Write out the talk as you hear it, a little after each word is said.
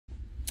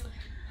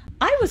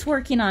was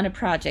working on a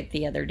project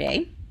the other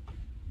day,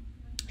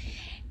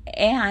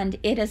 and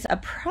it is a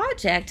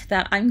project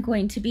that I'm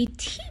going to be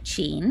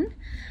teaching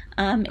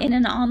in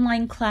an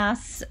online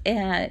class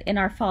in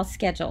our fall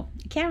schedule.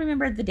 I can't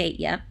remember the date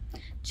yet.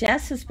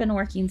 Jess has been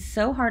working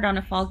so hard on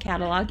a fall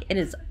catalog. It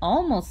is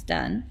almost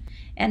done,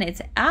 and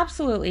it's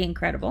absolutely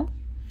incredible.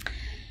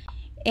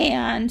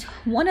 And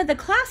one of the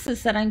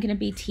classes that I'm going to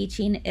be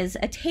teaching is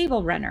a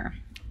table runner,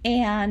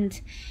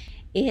 and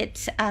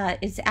it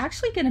is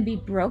actually going to be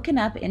broken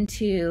up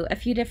into a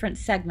few different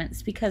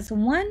segments, because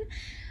one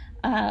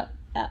of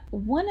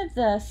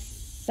the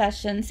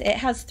sessions, it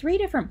has 3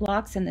 different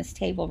blocks in this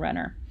table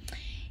runner,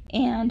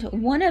 and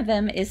one of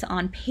them is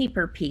on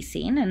paper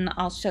piecing, and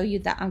I'll show you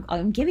that.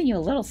 I'm giving you a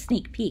little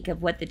sneak peek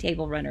of what the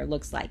table runner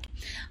looks like.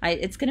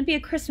 It's going to be a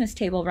Christmas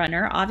table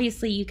runner.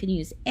 Obviously you can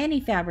use any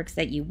fabrics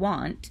that you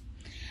want,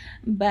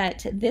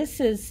 but this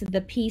is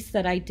the piece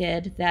that I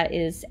did that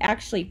is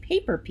actually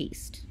paper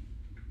pieced.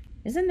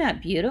 Isn't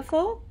that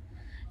beautiful?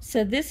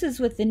 So this is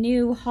with the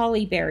new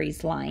Holly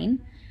Berries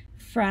line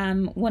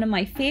from one of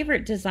my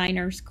favorite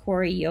designers,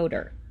 Corey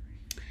Yoder.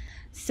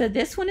 So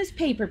this one is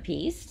paper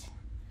pieced,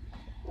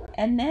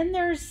 and then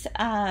there's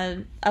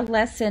a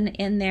lesson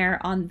in there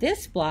on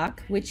this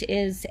block, which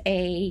is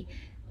a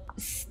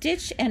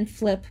stitch and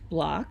flip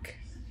block,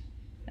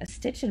 a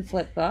stitch and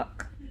flip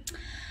book.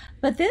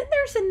 But then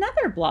there's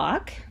another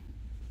block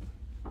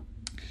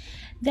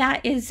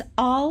that is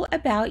all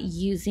about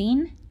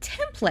using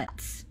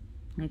templates.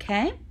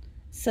 Okay,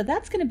 so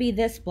that's going to be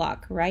this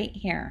block right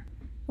here.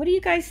 What do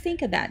you guys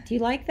think of that? Do you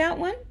like that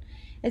one?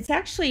 It's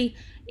actually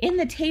in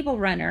the table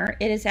runner,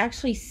 it is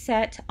actually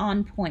set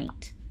on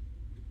point.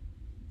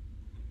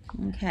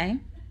 Okay,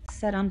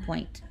 set on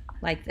point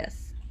like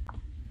this.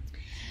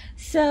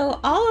 So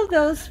all of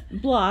those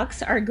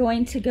blocks are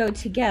going to go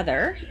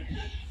together,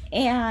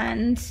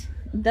 and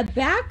the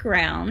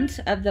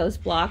background of those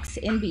blocks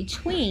in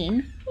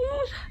between,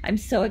 I'm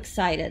so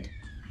excited,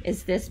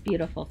 is this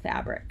beautiful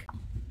fabric.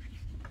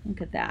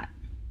 Look at that.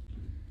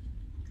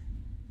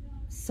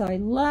 So I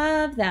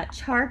love that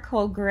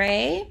charcoal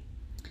gray.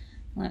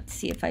 Let's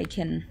see if I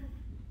can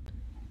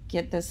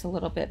get this a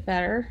little bit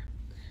better.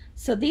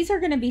 So these are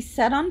going to be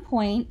set on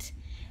point,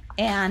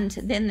 and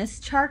then this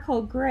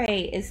charcoal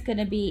gray is going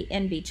to be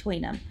in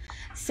between them.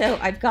 So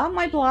I've got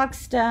my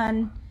blocks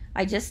done.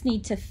 I just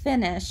need to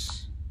finish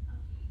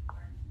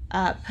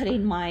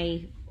putting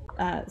my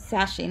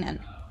sashing in.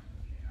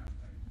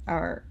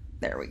 Or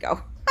there we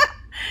go.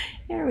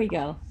 There we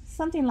go.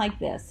 Something like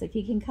this, if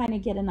you can kind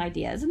of get an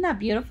idea. Isn't that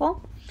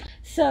beautiful?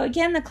 So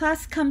again, the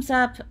class comes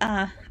up,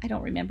 I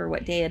don't remember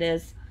what day it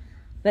is,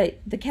 but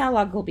the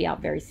catalog will be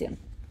out very soon.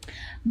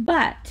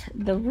 But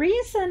the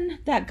reason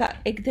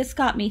that this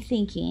got me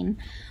thinking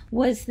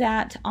was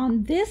that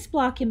on this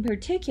block in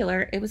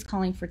particular, it was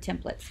calling for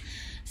templates.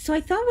 So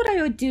I thought what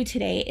I would do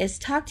today is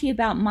talk to you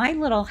about my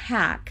little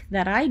hack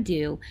that I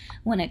do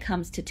when it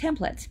comes to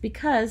templates,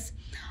 because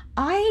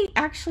I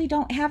actually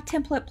don't have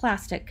template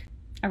plastic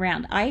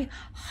around. I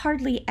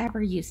hardly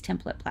ever use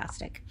template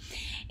plastic.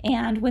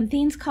 And when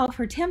things call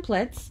for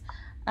templates,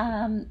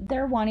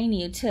 they're wanting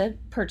you to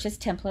purchase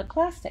template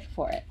plastic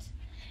for it.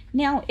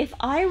 Now, if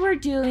I were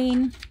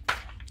doing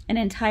an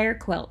entire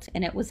quilt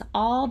and it was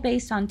all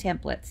based on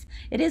templates,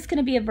 it is going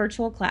to be a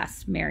virtual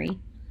class, Mary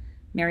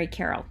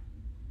Carol.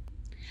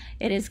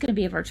 It is going to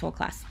be a virtual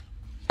class.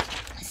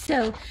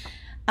 So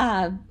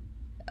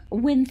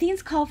when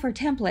things call for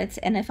templates,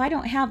 and if I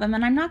don't have them,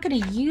 and I'm not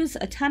going to use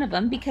a ton of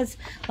them, because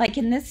like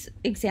in this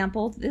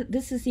example,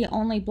 this is the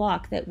only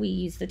block that we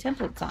use the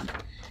templates on.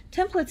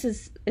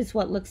 Templates is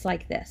what looks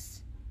like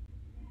this.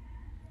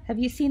 Have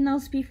you seen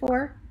those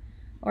before?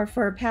 Or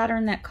for a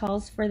pattern that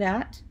calls for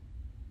that?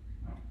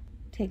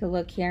 Take a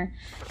look here.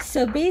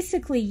 So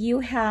basically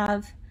you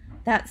have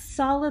that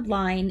solid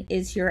line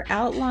is your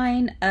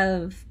outline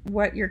of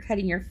what you're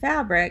cutting your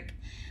fabric,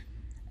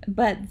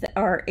 but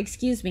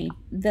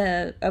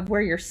of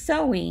where you're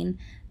sewing.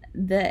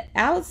 The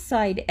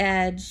outside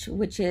edge,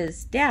 which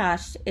is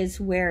dashed,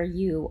 is where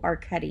you are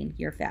cutting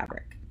your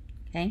fabric.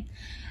 Okay,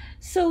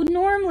 so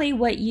normally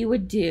what you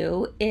would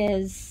do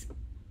is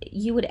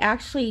you would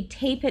actually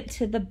tape it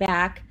to the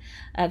back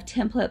of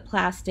template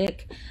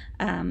plastic,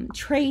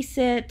 trace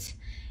it,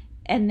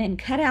 and then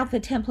cut out the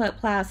template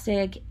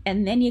plastic,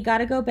 and then you got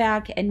to go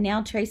back and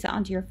now trace it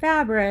onto your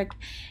fabric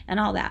and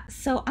all that.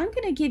 So I'm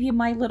going to give you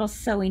my little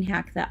sewing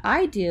hack that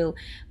I do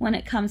when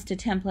it comes to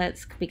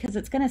templates, because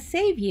it's going to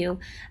save you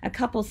a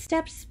couple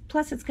steps,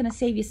 plus it's going to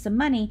save you some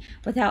money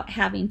without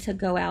having to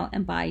go out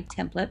and buy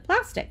template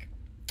plastic.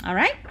 All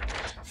right,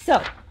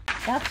 so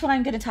that's what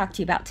I'm going to talk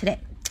to you about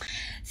today.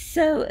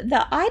 So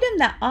the item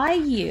that I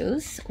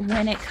use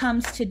when it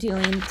comes to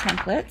doing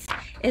templates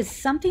is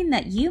something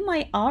that you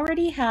might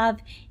already have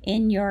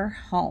in your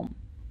home.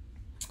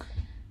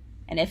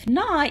 And if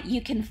not,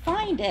 you can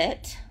find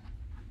it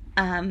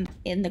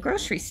in the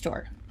grocery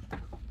store.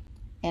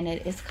 And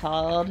it is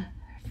called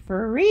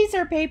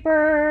freezer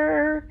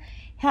paper.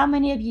 How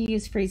many of you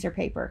use freezer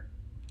paper?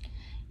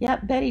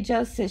 Yep, Betty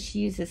Jo says she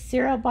uses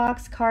cereal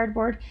box,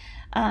 cardboard.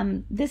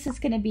 This is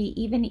going to be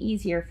even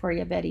easier for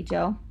you, Betty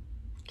Jo.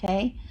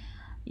 Okay.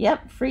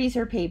 Yep,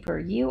 freezer paper.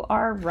 You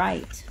are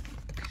right.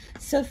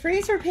 So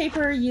freezer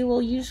paper you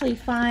will usually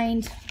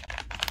find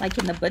like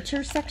in the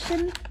butcher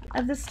section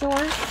of the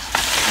store.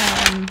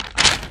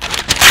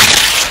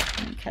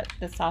 Let me cut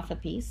this off a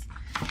piece.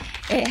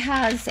 It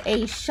has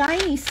a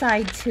shiny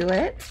side to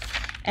it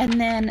and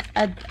then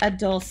a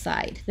dull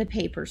side, the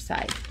paper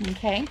side,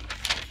 okay?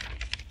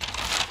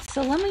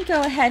 So let me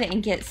go ahead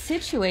and get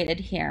situated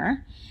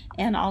here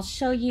and I'll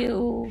show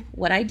you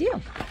what I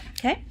do,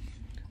 okay?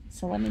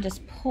 So let me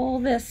just pull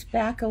this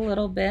back a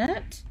little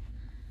bit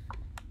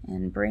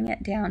and bring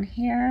it down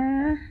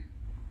here.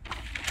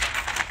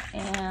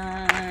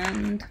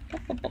 And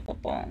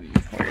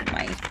where did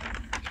my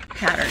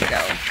pattern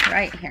go?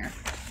 Right here.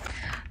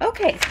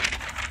 Okay,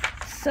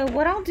 so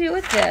what I'll do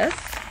with this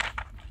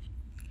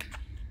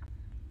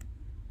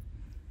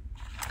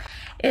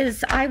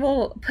is I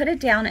will put it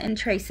down and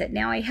trace it.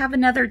 Now I have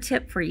another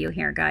tip for you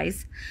here,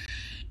 guys.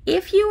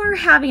 If you are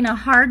having a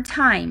hard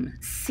time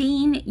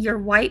seeing your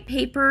white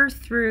paper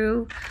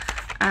through,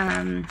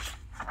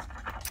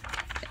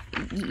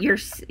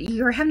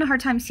 you're having a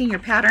hard time seeing your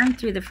pattern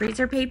through the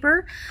freezer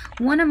paper,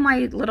 one of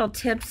my little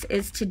tips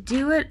is to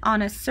do it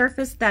on a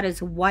surface that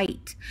is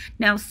white.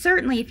 Now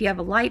certainly if you have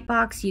a light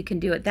box you can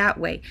do it that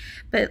way,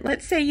 but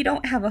let's say you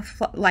don't have a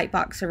light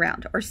box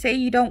around, or say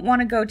you don't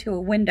want to go to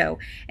a window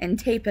and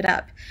tape it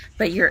up,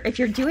 but if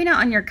you're doing it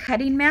on your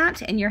cutting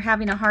mat and you're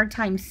having a hard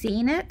time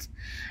seeing it,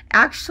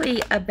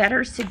 actually a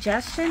better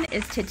suggestion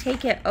is to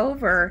take it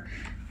over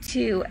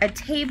to a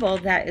table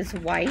that is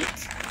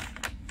white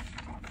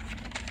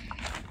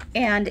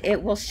and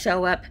it will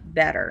show up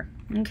better.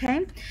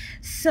 Okay,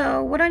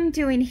 so what I'm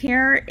doing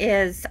here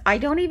is I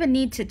don't even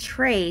need to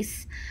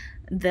trace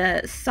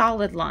the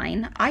solid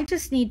line. I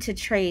just need to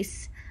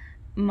trace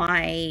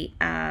my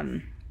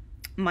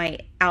my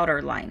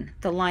outer line,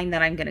 the line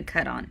that I'm going to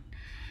cut on,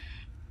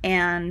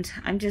 and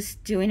I'm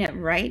just doing it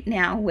right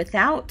now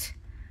without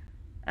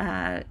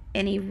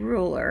any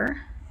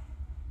ruler,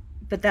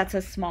 but that's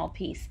a small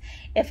piece.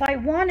 If I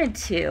wanted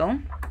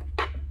to,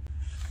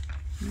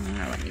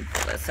 let me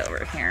pull this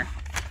over here.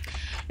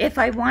 If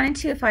I wanted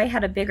to, if I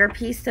had a bigger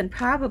piece, then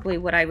probably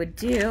what I would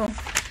do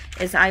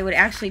is I would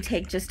actually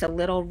take just a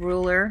little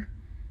ruler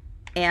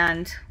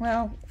and,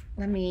 well,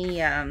 let me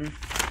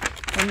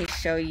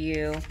show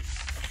you.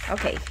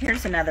 Okay,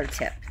 here's another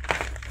tip.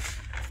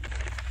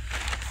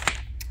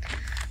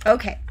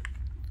 Okay,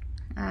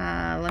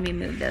 let me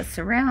move this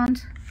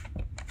around.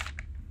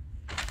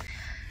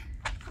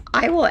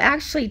 I will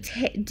actually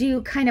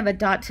do kind of a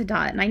dot to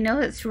dot, and I know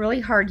it's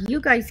really hard. You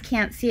guys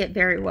can't see it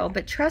very well,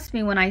 but trust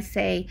me when I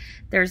say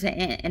there's an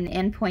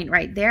end point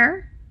right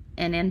there,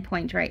 an end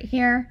point right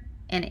here,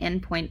 an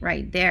end point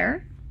right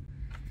there,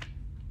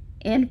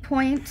 end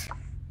point,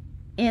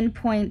 end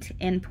point,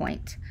 end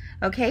point.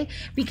 Okay,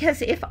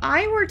 because if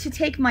I were to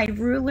take my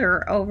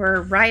ruler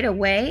over right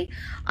away,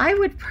 I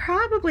would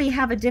probably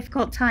have a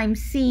difficult time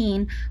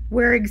seeing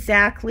where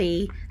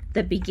exactly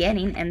the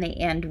beginning and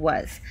the end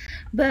was.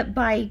 But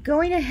by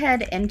going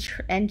ahead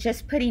and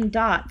just putting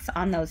dots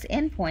on those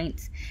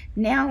endpoints,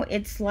 now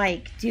it's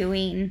like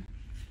doing,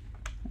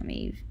 let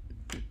me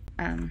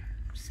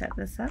set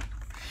this up.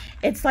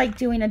 It's like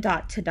doing a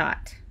dot to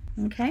dot.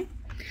 Okay,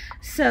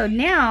 so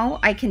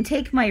now I can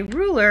take my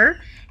ruler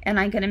and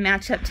I'm going to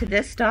match up to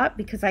this dot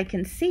because I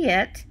can see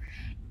it,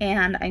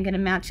 and I'm going to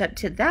match up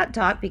to that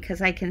dot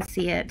because I can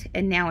see it,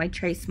 and now I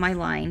trace my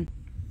line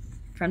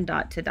from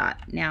dot to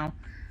dot. Now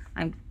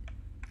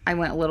I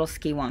went a little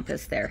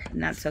ski-wampus there,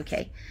 and that's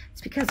okay.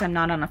 It's because I'm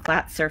not on a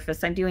flat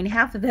surface. I'm doing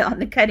half of it on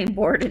the cutting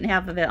board and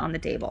half of it on the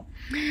table.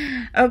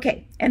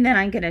 Okay, and then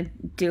I'm going to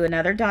do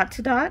another dot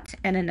to dot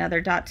and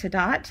another dot to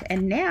dot,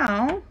 and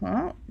now,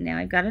 well, now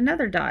I've got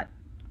another dot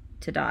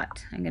to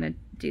dot. I'm going to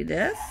do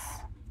this,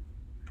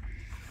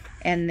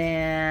 and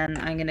then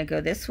I'm going to go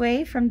this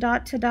way from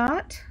dot to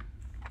dot,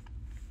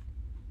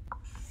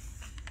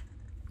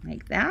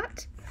 like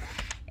that,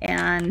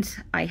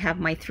 and I have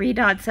my 3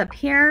 dots up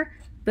here.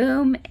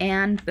 Boom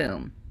and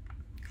boom.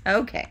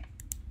 Okay.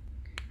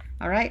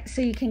 All right,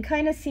 so you can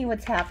kind of see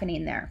what's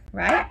happening there,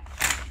 right?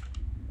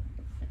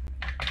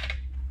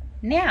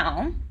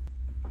 Now,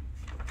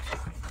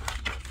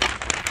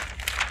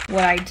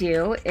 what I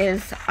do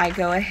is I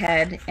go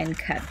ahead and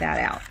cut that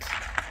out.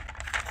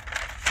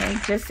 Okay,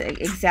 just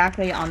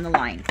exactly on the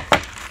line.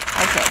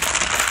 Okay,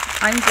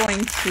 I'm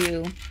going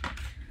to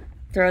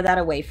throw that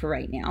away for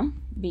right now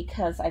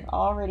because I've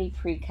already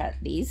pre-cut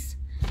these.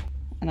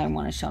 And I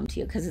want to show them to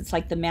you because it's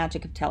like the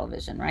magic of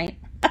television, right?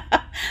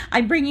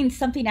 I'm bringing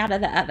something out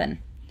of the oven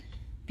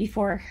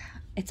before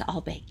it's all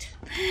baked.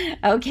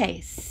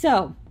 Okay,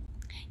 so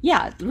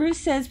yeah, Ruth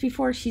says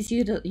before she's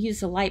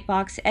used a light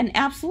box, and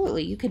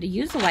absolutely, you could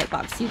use a light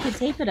box. You could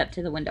tape it up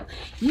to the window.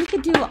 You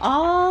could do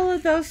all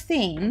of those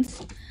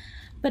things,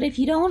 but if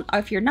you don't, or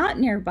if you're not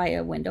nearby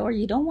a window, or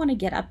you don't want to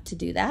get up to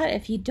do that,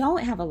 if you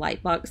don't have a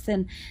light box,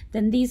 then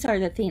these are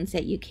the things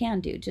that you can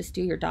do. Just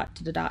do your dot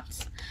to the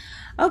dots.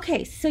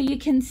 Okay, so you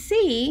can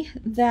see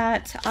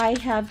that I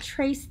have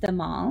traced them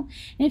all.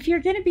 And if you're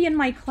going to be in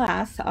my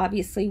class,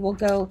 obviously we'll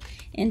go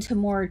into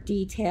more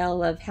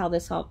detail of how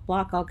this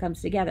block all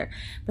comes together.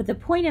 But the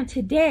point of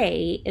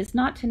today is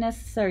not to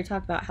necessarily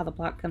talk about how the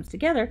block comes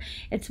together.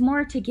 It's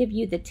more to give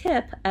you the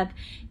tip of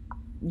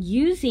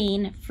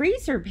using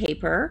freezer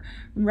paper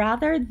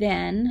rather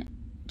than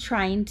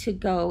trying to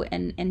go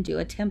and do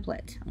a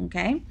template,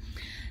 okay?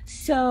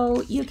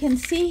 So you can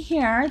see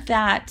here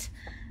that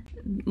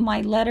my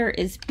letter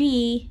is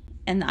B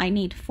and I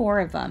need 4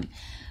 of them.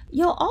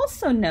 You'll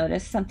also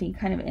notice something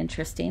kind of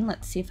interesting.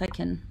 Let's see if I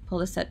can pull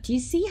this up. Do you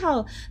see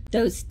how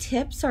those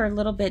tips are a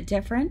little bit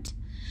different?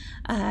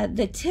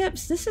 The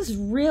tips, this is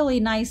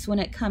really nice when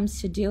it comes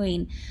to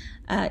doing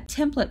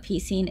template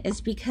piecing, is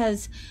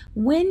because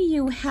when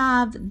you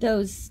have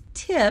those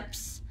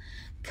tips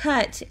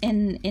cut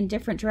in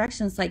different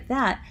directions like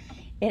that,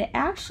 it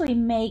actually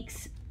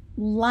makes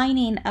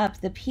lining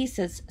up the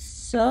pieces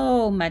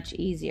so much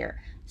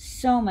easier,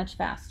 so much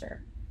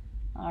faster.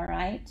 All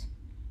right,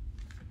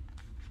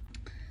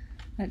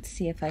 let's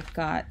see if I've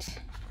got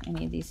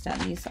any of these done.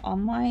 These all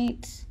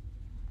might,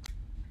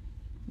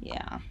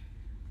 yeah.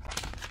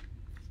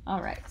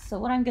 All right, so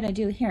what I'm going to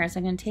do here is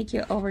I'm going to take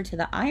you over to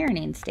the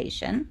ironing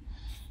station,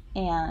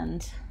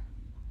 and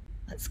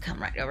let's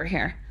come right over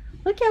here.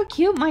 Look how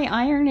cute my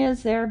iron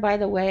is there, by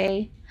the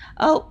way.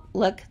 Oh,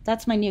 look,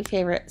 that's my new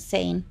favorite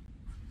saying.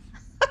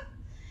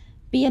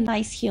 Be a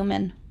nice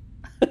human.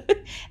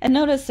 And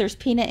notice there's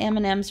peanut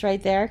M&Ms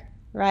right there,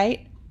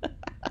 right?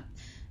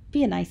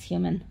 Be a nice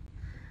human.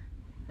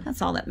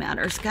 That's all that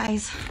matters,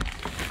 guys.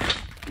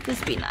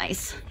 Just be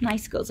nice.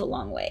 Nice goes a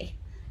long way.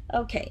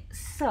 Okay,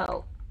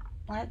 so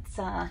let's,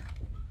 I'm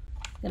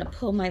gonna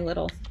pull my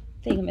little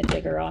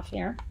thingamajigger off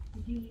here.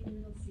 Do you need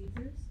Little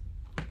Caesars?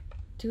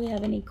 Do we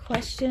have any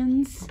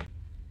questions?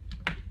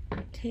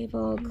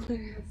 Table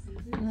clear.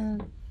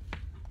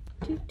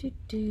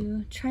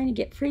 Trying to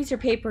get freezer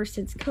paper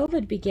since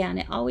COVID began.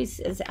 It always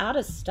is out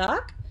of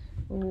stock?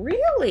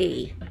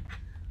 Really?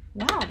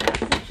 Wow,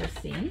 that's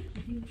interesting.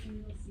 Do you need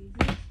Little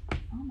Caesars?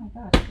 Oh my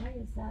gosh, why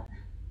is that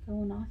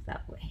going off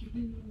that way? Do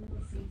you need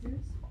Little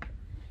Caesars?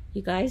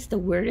 You guys, the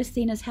weirdest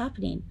thing is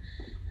happening.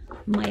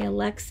 My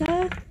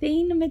Alexa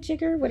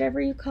thingamajigger, whatever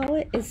you call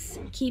it,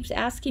 keeps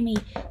asking me,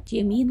 do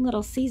you mean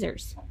Little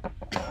Caesars?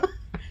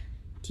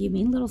 Do you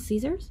mean Little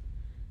Caesars?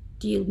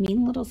 Do you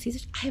mean Little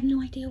Caesars? I have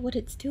no idea what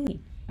it's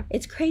doing.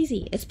 It's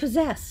crazy. It's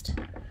possessed.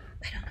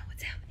 I don't know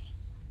what's happening.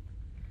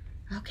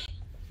 Okay.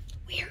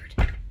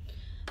 Weird.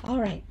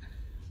 All right.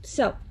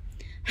 So,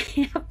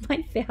 I have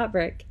my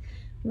fabric.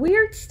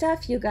 Weird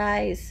stuff, you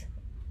guys.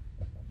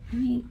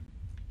 Let me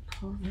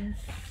pull this.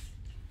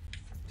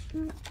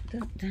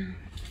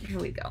 Here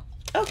we go.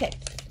 Okay.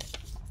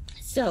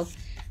 So,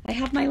 I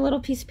have my little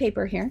piece of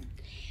paper here.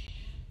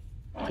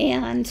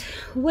 And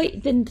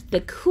wait, then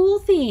the cool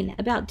thing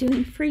about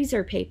doing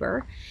freezer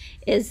paper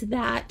is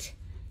that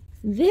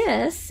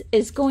this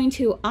is going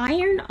to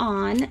iron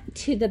on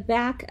to the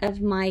back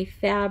of my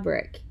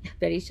fabric.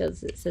 Betty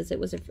shows it, says it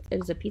was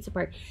a pizza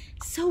part.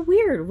 So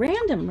weird,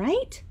 random,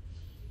 right?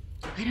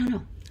 I don't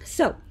know.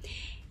 So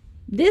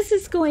this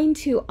is going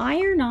to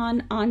iron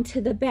on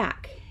onto the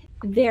back.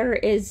 There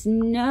is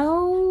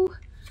no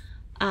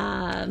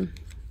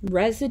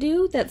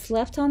residue that's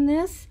left on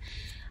this.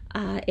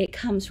 It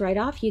comes right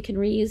off. You can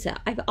reuse it.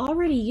 I've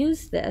already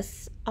used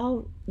this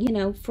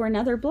for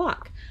another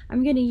block.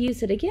 I'm going to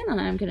use it again,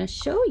 and I'm going to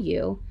show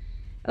you.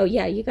 Oh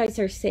yeah, you guys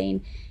are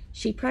saying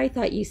she probably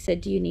thought you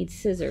said, do you need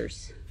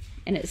scissors?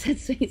 And it said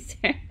Sweet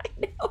Sarah. I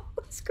know,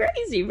 it's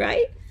crazy,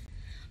 right?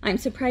 I'm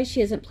surprised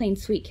she isn't playing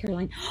Sweet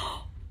Caroline.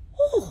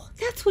 Oh,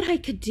 that's what I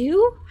could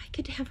do. I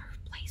could have her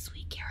play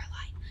Sweet Caroline.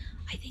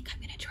 I think I'm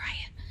going to try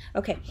it.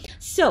 Okay,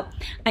 so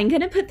I'm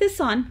going to put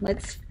this on.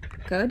 Let's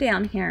go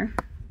down here.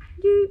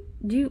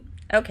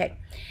 Okay,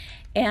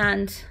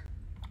 and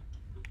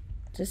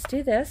just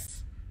do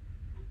this.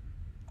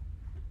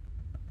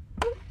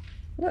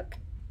 Look,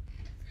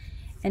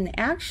 and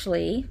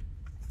actually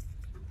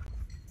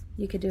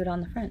you could do it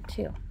on the front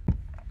too.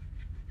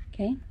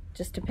 Okay,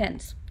 just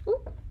depends.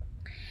 Ooh.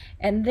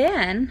 And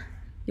then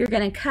you're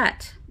going to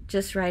cut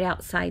just right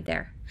outside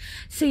there.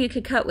 So you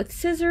could cut with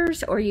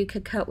scissors or you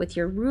could cut with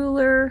your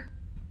ruler,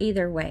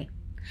 either way.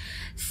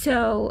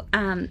 So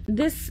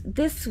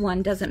this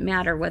one doesn't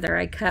matter whether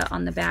I cut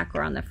on the back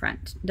or on the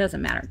front.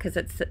 Doesn't matter because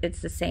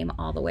it's the same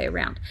all the way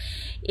around.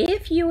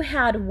 If you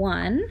had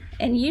one,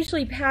 and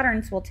usually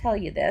patterns will tell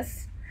you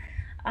this.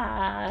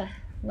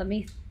 Let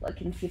me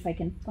look and see if I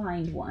can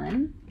find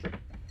one.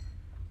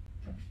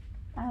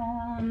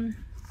 I'm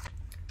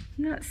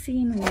not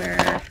seeing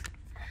where.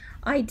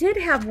 I did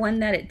have one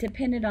that it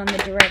depended on the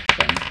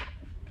direction.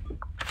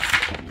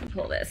 Let me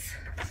pull this.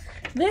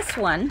 This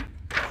one.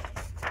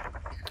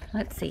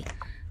 Let's see,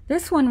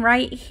 this one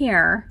right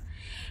here,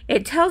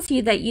 it tells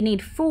you that you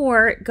need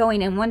 4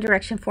 going in one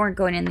direction, 4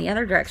 going in the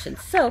other direction.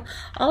 So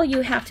all you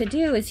have to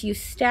do is you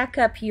stack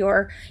up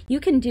you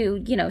can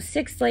do,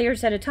 6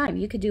 layers at a time.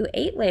 You could do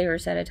 8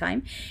 layers at a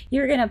time.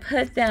 You're going to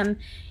put them,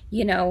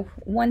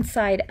 one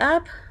side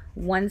up,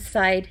 one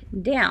side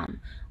down,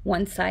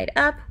 one side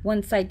up,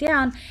 one side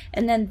down,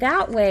 and then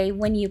that way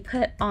when you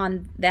put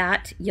on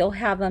that, you'll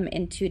have them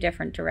in two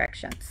different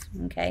directions.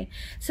 Okay,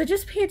 so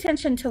just pay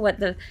attention to what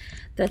the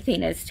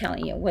thing is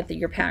telling you, what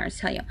your pattern is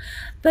telling you.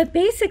 But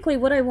basically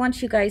what I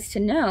want you guys to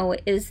know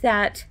is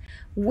that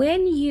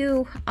when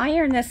you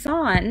iron this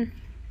on,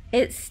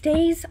 it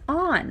stays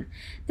on.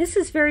 This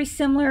is very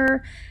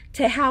similar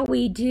to how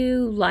we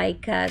do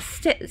like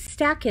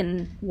stack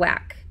and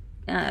whack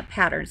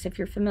patterns, if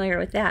you're familiar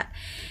with that.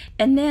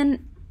 And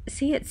then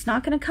see, it's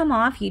not going to come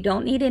off. You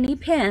don't need any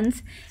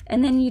pins,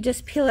 and then you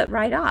just peel it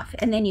right off,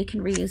 and then you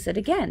can reuse it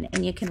again,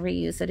 and you can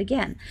reuse it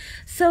again.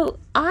 So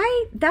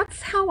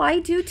that's how I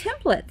do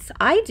templates.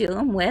 I do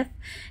them with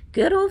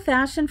good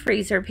old-fashioned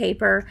freezer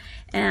paper,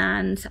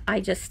 and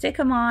I just stick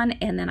them on,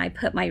 and then I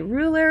put my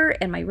ruler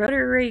and my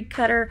rotary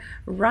cutter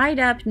right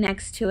up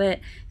next to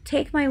it,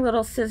 take my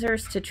little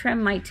scissors to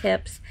trim my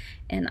tips,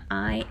 and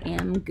I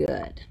am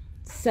good.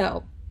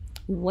 So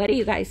what do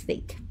you guys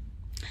think?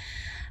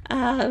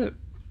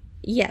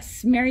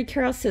 Yes, Mary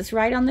Carol says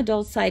right on the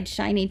dull side,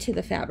 shiny to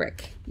the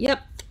fabric.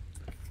 Yep,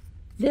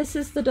 this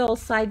is the dull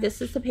side,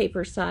 this is the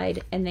paper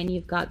side, and then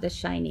you've got the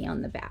shiny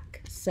on the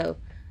back. So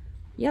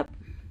yep.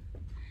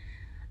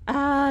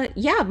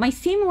 Yeah, my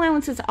seam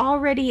allowance is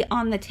already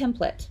on the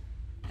template.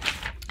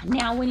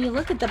 Now when you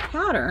look at the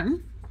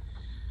pattern,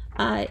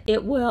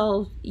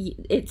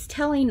 it's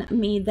telling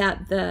me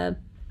that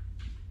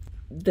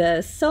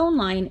the sewn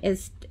line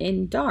is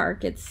in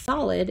dark, it's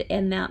solid,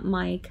 and that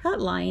my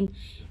cut line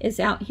is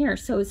out here.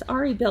 So it's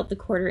already built the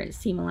quarter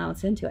seam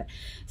allowance into it.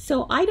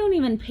 So I don't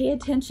even pay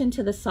attention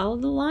to the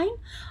solid line.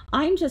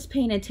 I'm just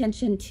paying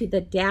attention to the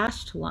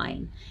dashed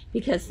line,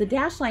 because the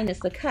dashed line is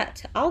the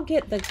cut. I'll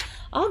get the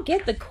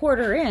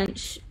 1/4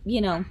 inch, you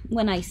know,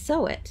 when I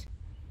sew it.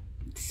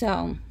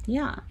 So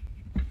yeah.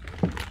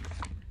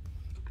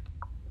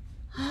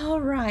 All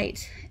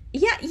right.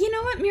 Yeah, you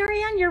know what,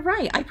 Marianne, you're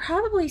right. I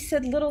probably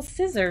said little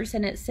scissors,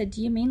 and it said,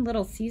 do you mean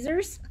little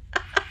Caesars?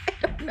 I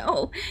don't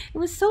know. It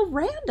was so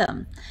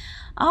random.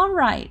 All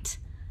right.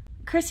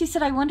 Chrissy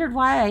said, I wondered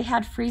why I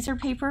had freezer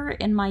paper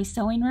in my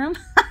sewing room.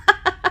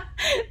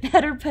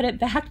 Better put it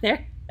back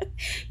there.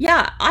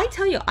 Yeah, I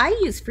tell you, I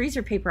use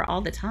freezer paper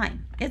all the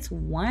time. It's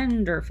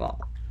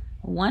wonderful.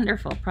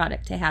 Wonderful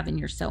product to have in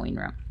your sewing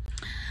room.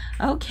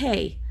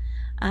 Okay.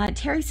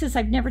 Terry says,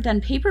 I've never done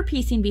paper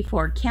piecing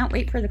before. Can't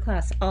wait for the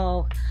class.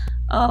 Oh,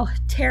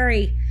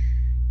 Terry,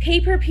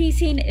 paper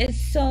piecing is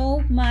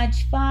so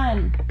much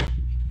fun.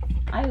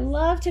 I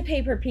love to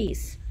paper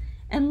piece.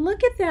 And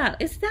look at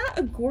that. Is that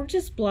a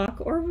gorgeous block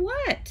or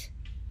what?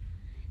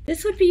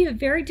 This would be a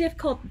very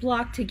difficult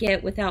block to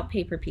get without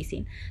paper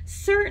piecing.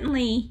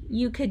 Certainly,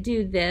 you could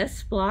do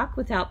this block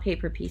without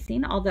paper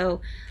piecing,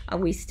 although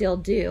we still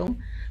do.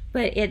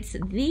 But it's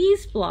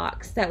these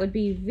blocks that would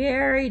be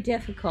very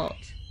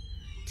difficult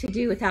to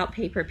do without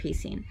paper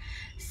piecing.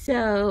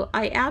 So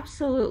I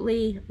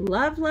absolutely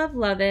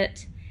love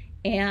it,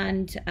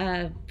 and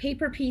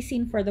paper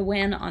piecing for the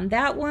win on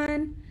that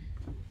one,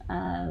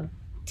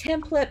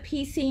 template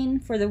piecing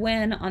for the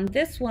win on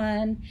this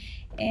one,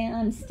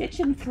 and stitch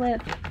and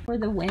flip for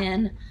the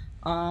win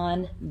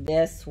on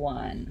this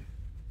one.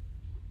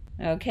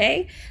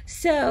 Okay,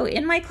 so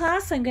in my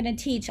class I'm going to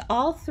teach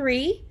all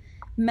three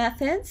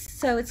methods,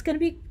 so it's going to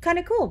be kind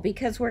of cool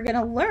because we're going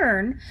to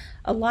learn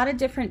a lot of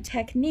different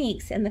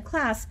techniques in the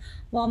class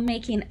while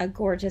making a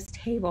gorgeous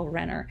table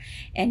runner.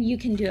 And you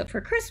can do it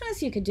for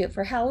Christmas, you could do it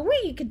for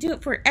Halloween, you could do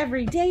it for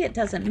every day, it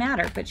doesn't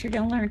matter, but you're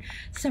going to learn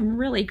some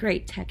really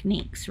great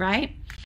techniques, right?